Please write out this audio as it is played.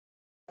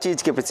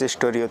चीज़ के पीछे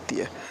स्टोरी होती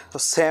है, तो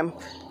सेम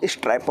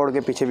इस ट्राइपॉड के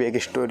पीछे भी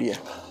एक स्टोरी है।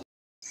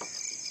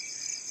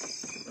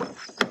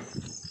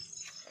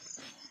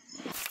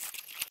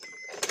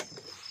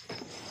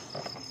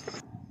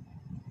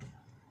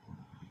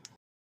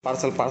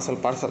 पार्सल पार्सल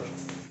पार्सल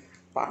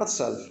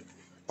पार्सल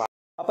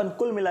अपन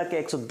कुल मिला के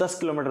 110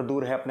 किलोमीटर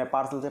दूर है अपने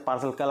पार्सल से।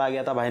 पार्सल कल आ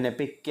गया था, भाई ने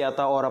पिक किया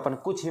था और अपन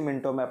कुछ ही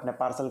मिनटों में अपने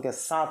पार्सल के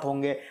साथ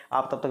होंगे।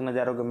 आप तब तक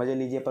नज़ारों के मजे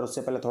लीजिए, पर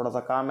उससे पहले थोड़ा सा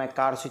काम है।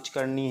 कार स्विच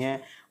करनी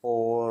है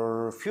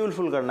और फ्यूल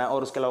फुल करना है,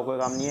 और उसके अलावा कोई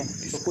काम नहीं है।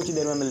 तो कुछ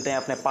देर में मिलते हैं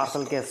अपने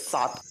पार्सल के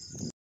साथ।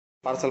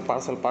 Parcel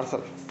parcel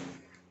parcel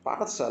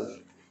parcel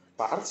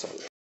parcel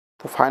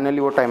तो फाइनली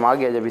वो टाइम आ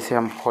गया जब इसे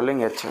हम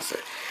खोलेंगे अच्छे से।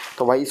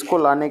 तो भाई इसको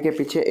लाने के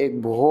पीछे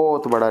एक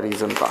बहुत बड़ा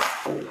रीज़न था।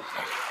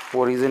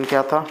 वो रीज़न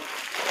क्या था?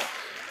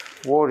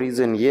 वो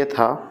रीज़न ये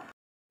था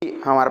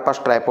कि हमारे पास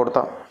ट्राइपॉड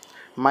था,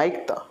 माइक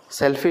था,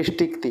 सेल्फी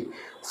स्टिक थी,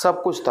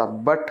 सब कुछ था,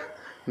 बट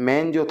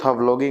मेन जो था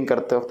व्लॉगिंग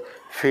करते वक्त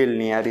फील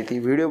नहीं आ रही थी,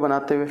 वीडियो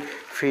बनाते हुए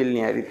फील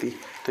नहीं आ रही थी।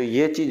 तो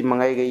ये चीज़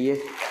मंगाई गई है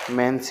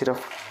मेन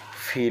सिर्फ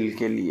फील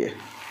के लिए।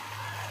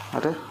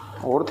 अरे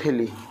और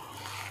थैली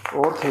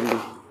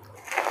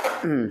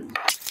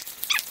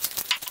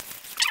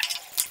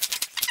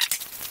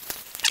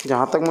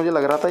जहाँ तक मुझे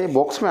लग रहा था ये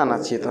बॉक्स में आना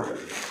चाहिए था,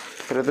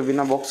 फिर तो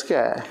बिना बॉक्स के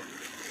आया है।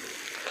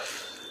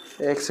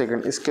 एक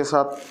सेकंड, इसके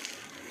साथ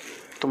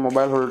तो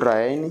मोबाइल होल्डर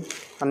आया ही नहीं।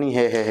 नहीं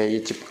है ये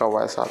चिपका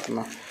हुआ है साथ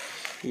में,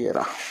 ये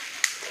रहा।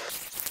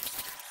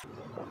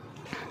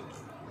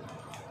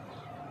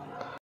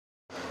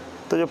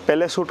 तो जो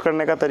पहले शूट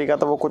करने का तरीका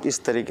था वो कुछ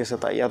इस तरीके से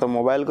था, या तो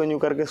मोबाइल को न्यू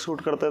करके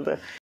शूट करते थे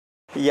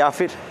या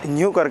फिर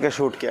न्यू करके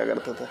शूट किया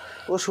करते थे।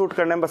 वो शूट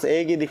करने में बस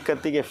एक ही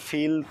दिक्कत थी कि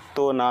फील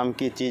तो नाम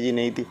की चीज़ ही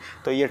नहीं थी।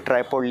 तो ये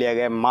ट्राइपॉड लिया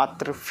गया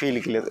मात्र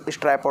फील के लिए। तो इस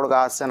ट्राइपॉड का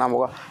आज से नाम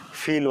होगा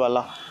फील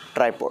वाला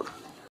ट्राइपॉड।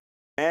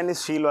 मैन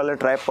इस फील वाले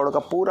ट्राइपॉड का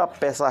पूरा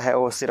पैसा है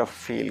वो सिर्फ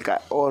फील का,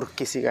 और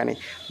किसी का नहीं।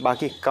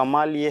 बाकी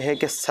कमाल ये है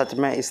कि सच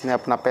में इसने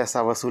अपना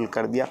पैसा वसूल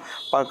कर दिया।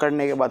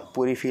 पकड़ने के बाद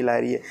पूरी फील आ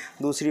रही है।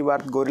 दूसरी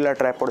बात, गोरिल्ला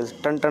ट्राइपॉड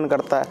टन टन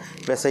करता है,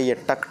 वैसे ये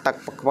टक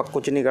टक पक पक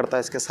कुछ नहीं करता।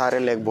 इसके सारे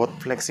लेग बहुत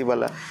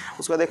फ्लेक्सिबल है।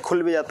 उसके बाद एक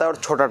खुल भी जाता है, और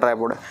छोटा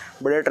ट्राइपॉड है।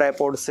 बड़े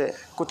ट्राइपॉड से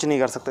कुछ नहीं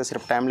कर सकते,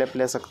 सिर्फ टाइम लैप्स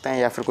ले सकते हैं,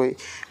 या फिर कोई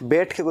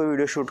बैठ के कोई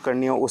वीडियो शूट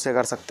करनी हो उसे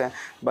कर सकते हैं।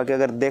 बाकी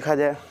अगर देखा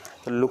जाए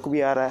तो लुक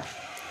भी आ रहा है,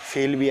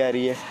 फील भी आ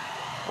रही है,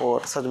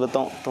 और सच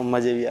बताऊं तो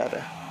मज़े भी आ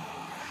रहे हैं।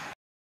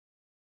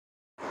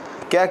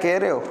 क्या कह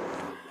रहे हो?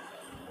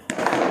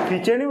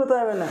 फीचर नहीं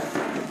बताया मैंने?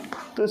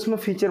 तो इसमें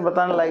फीचर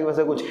बताने लायक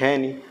वैसे कुछ है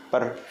नहीं,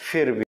 पर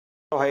फिर भी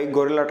तो भाई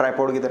गोरिल्ला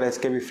ट्राइपॉड की तरह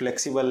इसके भी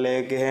फ्लेक्सिबल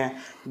लेग हैं।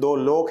 2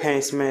 लॉक हैं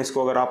इसमें।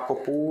 इसको अगर आपको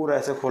पूरा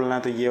ऐसे खोलना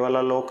है तो ये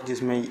वाला लॉक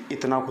जिसमें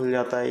इतना खुल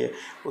जाता है ये।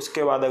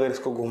 उसके बाद अगर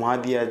इसको घुमा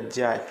दिया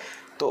जाए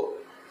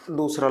तो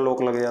दूसरा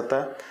लॉक लग जाता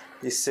है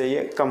जिससे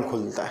ये कम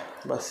खुलता है।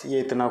 बस ये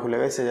इतना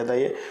खुलेगा, इससे ज़्यादा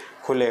ये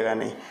खुलेगा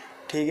नहीं,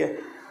 ठीक है।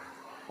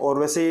 और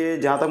वैसे ये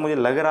जहाँ तक मुझे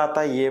लग रहा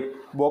था ये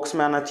बॉक्स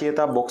में आना चाहिए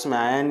था, बॉक्स में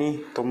आया नहीं,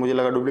 तो मुझे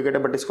लगा डुप्लीकेट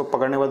है। बट इसको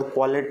पकड़ने के बाद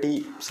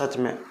क्वालिटी सच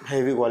में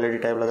हैवी क्वालिटी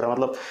टाइप लग रहा है।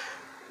 मतलब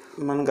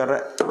मन कर रहा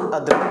है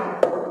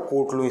अदरक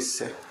कूट लूँ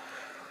इससे,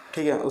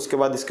 ठीक है। उसके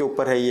बाद इसके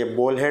ऊपर है ये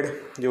बॉल हेड,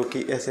 जो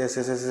कि ऐसे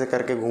ऐसे ऐसे ऐसे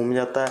करके घूम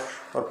जाता है,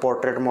 और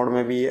पोर्ट्रेट मोड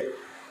में भी ये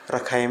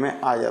रखाई में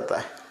आ जाता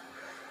है।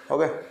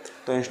 ओके,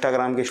 तो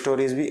इंस्टाग्राम की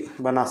स्टोरीज़ भी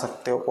बना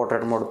सकते हो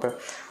पोर्ट्रेट मोड पे।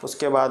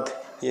 उसके बाद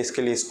ये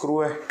इसके लिए स्क्रू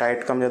है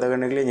टाइट कम ज़्यादा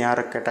करने के लिए, यहाँ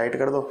रख के टाइट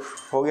कर दो,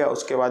 हो गया।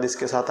 उसके बाद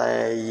इसके साथ आया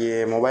है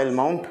ये मोबाइल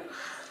माउंट।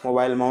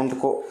 मोबाइल माउंट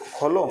को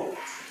खोलो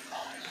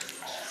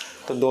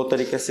तो 2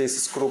 तरीके से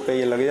इस स्क्रू पे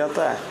ये लग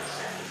जाता है,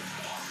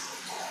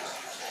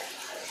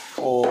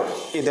 और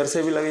इधर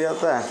से भी लग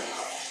जाता है,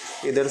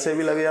 इधर से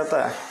भी लग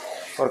जाता है,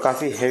 और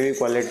काफ़ी हेवी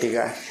क्वालिटी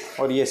का है।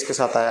 और ये इसके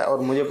साथ आया, और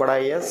मुझे पड़ा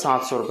ये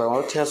 700 रुपये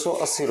और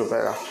 680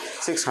 रुपये का,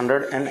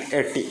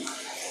 680।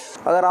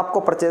 अगर आपको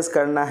परचेज़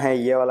करना है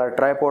ये वाला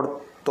ट्राइपॉड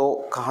तो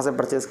कहाँ से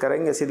परचेज़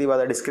करेंगे? सीधी बात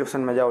है,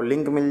 डिस्क्रिप्शन में जाओ,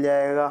 लिंक मिल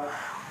जाएगा,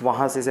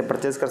 वहाँ से इसे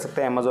परचेज़ कर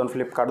सकते हैं। अमेज़ॉन,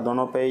 फ्लिपकार्ट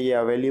दोनों पे ये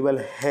अवेलेबल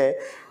है,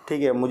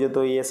 ठीक है। मुझे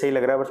तो ये सही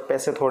लग रहा है, बस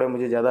पैसे थोड़े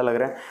मुझे ज़्यादा लग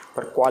रहे हैं,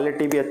 पर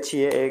क्वालिटी भी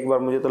अच्छी है। एक बार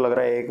मुझे तो लग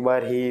रहा है एक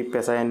बार ही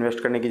पैसा इन्वेस्ट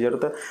करने की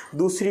ज़रूरत है।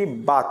 दूसरी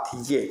बात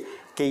ये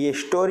कि ये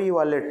स्टोरी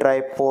वाले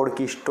ट्राइपॉड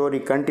की स्टोरी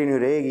कंटिन्यू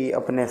रहेगी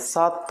अपने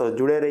साथ, तो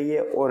जुड़े रहिए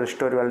और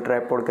स्टोरी वाले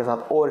ट्राइपॉड के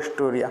साथ और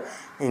स्टोरियाँ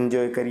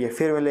एंजॉय करिए।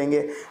 फिर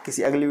मिलेंगे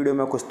किसी अगली वीडियो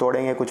में, कुछ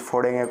तोड़ेंगे, कुछ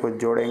फोड़ेंगे, कुछ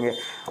जोड़ेंगे,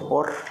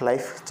 और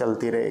लाइफ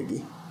चलती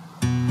रहेगी।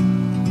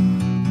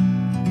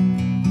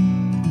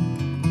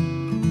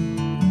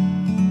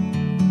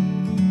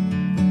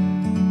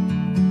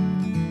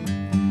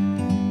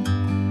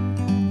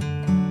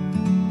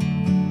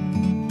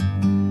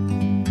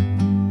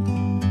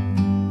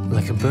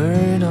 Like a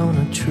bird on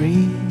a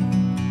tree,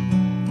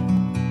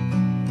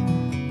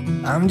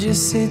 I'm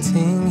just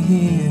sitting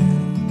here.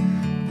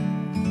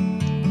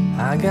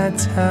 I got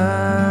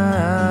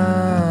time,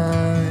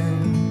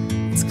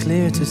 it's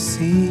clear to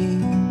see.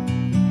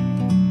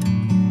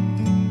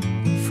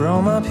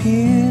 From up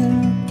here,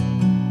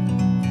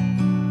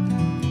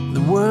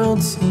 the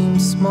world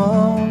seems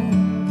small.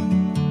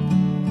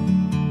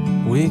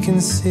 We can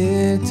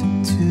sit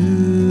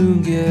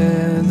together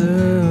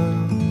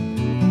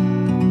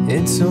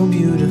It's so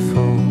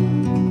beautiful,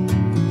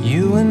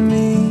 you and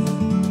me.